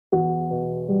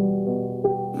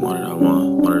more that I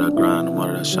want. The more that I grind, the more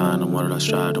that I shine. The more that I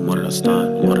strive, the more that I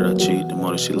stunt. The more that I cheat, the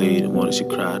more that she lead. The more that she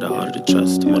cry, the harder to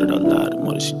trust. The more that I lie, the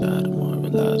more that she die. The more I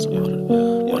realize, the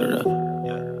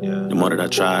more that I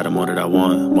try, the more that I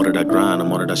want. The more that I grind, the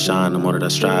more that I shine. The more that I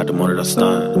strive, the more that I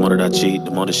stunt. The more that I cheat,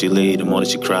 the more that she lead. The more that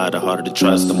she cry, the harder to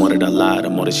trust. The more that I lie, the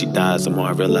more that she dies. The more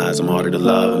I realize I'm harder to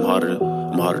love.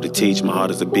 I'm harder to teach, my heart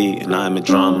is a beat. And I'm a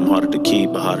drum, I'm harder to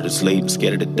keep, but harder to sleep. I'm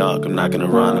scared of the dark, I'm not gonna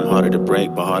run. I'm harder to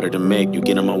break, but harder to make. You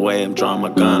get in my way, I'm drawing my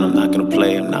gun. I'm not gonna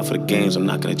play, I'm not for the games. I'm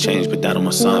not gonna change, put that on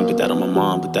my son, put that on my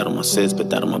mom, put that on my sis, put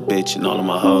that on my bitch and all of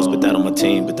my hoes. Put that on my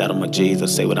team, put that on my G's. I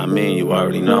say what I mean, you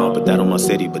already know. Put that on my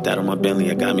city, put that on my Bentley.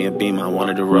 I got me a Beamer, I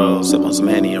wanted to roll. Sip on some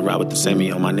Henny and ride with the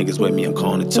semi. All my niggas with me, I'm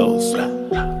calling it toast.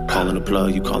 Calling the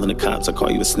plug, you calling the cops. I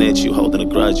call you a snitch, you holding a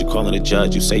grudge. You calling a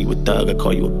judge, you say you a thug. I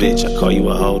call you a bitch, I call you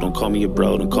a hoe. Don't call me a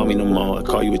bro, don't call me no more. I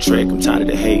call you a trick, I'm tired of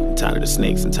the hate, I'm tired of the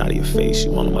snakes, I'm tired of your face.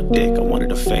 You wanted my dick, I wanted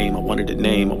the fame, I wanted the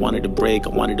name, I wanted the break, I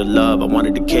wanted the love, I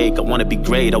wanted the cake, I wanted to be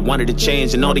great, I wanted to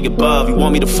change and all the above. You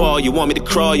want me to fall, you want me to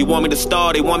crawl, you want me to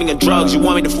stall. They want me in drugs, you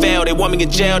want me to fail. They want me in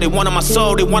jail, they wanted my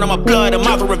soul, they wanted my blood. I'm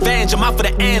out for revenge, I'm out for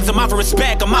the ends, I'm out for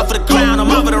respect, I'm out for the crown, I'm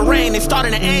out for the rain. They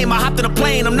starting to aim, I hopped in a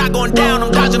plane, I'm not going down,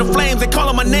 I'm dodging the flames. They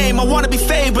calling my name, I wanna be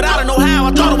saved, but I don't know how.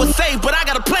 I thought it was safe, but I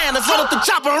got a plan. Let's load up the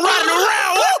chopper and riding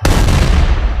around. Woo!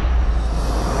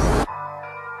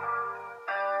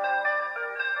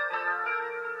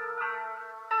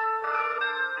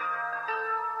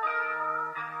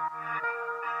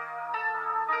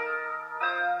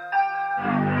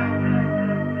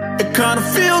 It kinda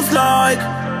feels like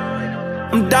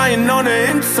I'm dying on the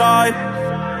inside.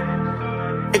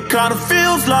 It kinda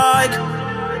feels like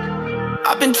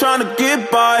I've been trying to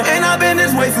get by, and I've been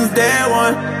this way since day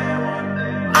one.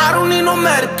 I don't need no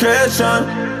medication,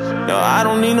 no, I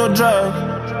don't need no drug.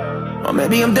 Or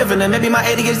maybe I'm different, and maybe my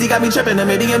ADHD got me tripping, and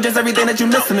maybe I'm just everything that you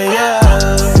missing, yeah.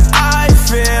 I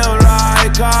feel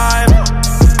like I'm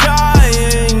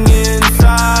dying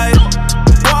inside.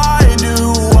 Why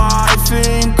do I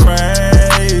think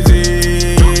crazy?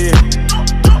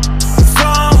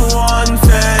 Someone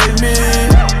save me,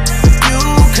 you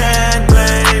can't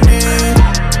blame me.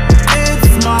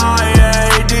 It's my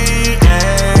ADHD,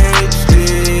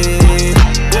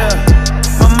 yeah.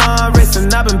 My mind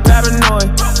racing, I've been paranoid.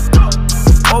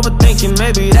 Overthinking,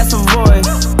 maybe that's a voice.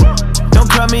 Don't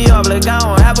cut me off like I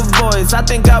don't have a voice. I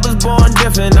think I was born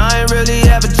different, I ain't really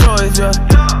have a choice, yeah.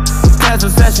 Cancel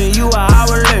session, you are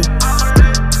hourly.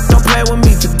 Don't play with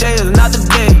me, today is not the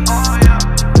day.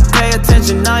 Pay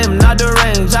attention, I am not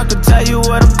deranged. I could tell you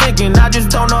what I'm thinking, I just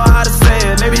don't know how to say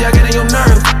it. Maybe I get in your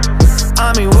nerves,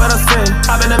 I mean what I say.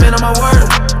 I've been a man on my word,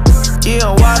 yeah,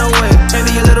 I'm wide awake.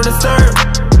 Maybe a little disturbed,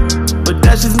 but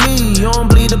that's just me. You don't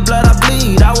bleed the blood I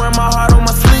bleed, I wear my heart on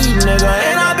my sleeve, nigga.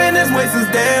 And I've been this way since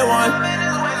day one.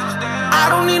 I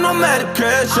don't need no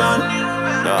medication,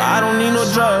 no, I don't need no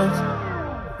drugs.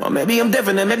 Or maybe I'm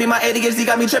different, and maybe my ADHD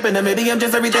got me tripping, and maybe I'm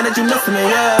just everything that you missing,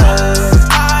 yeah.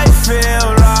 I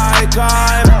feel like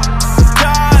I'm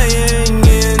dying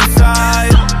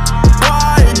inside.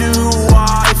 Why do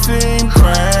I think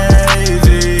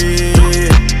crazy?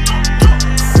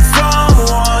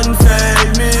 Someone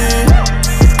save me,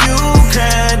 you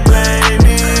can't blame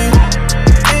me.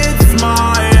 It's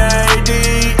my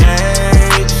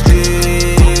ADHD,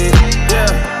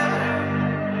 yeah.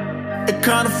 It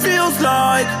kinda feels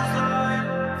like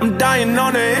I'm dying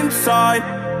on the inside.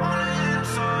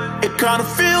 It kinda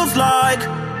feels like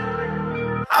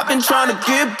I've been trying to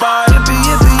get by. Yippee,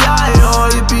 yippee-yi-yo,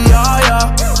 yippee-yi-ya.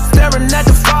 Staring at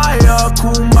the fire,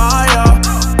 kumbaya.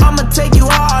 I'ma take you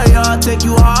higher, take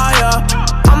you higher.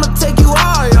 I'ma take you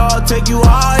higher, take you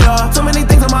higher. So many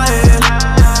things in my head,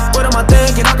 what am I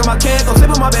thinking? How come I can't go sleep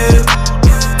in my bed?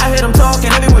 I hear them talking,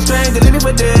 everyone's strange, they leave me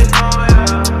for dead.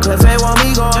 Cause they want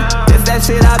me gone, it's that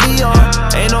shit I be on.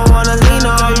 Ain't no one to lean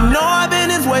on. You know I've been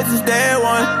this way since day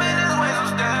one.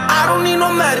 I don't need no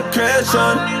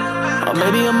medication, or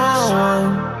maybe I'm on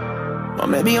one. Or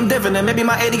maybe I'm different, and maybe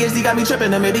my ADHD got me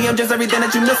tripping, and maybe I'm just everything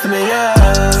that you missing, yeah.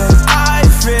 I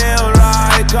feel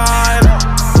like I'm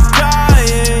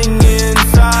dying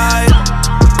inside.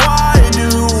 Why do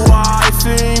I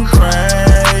think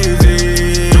crazy?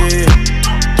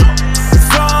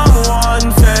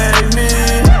 Someone save me,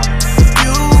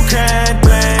 you can't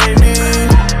blame me.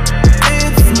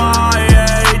 It's my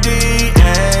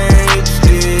ADHD,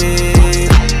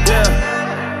 yeah.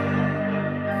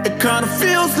 It kinda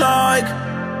feels like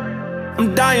I'm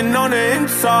dying on the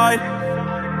inside.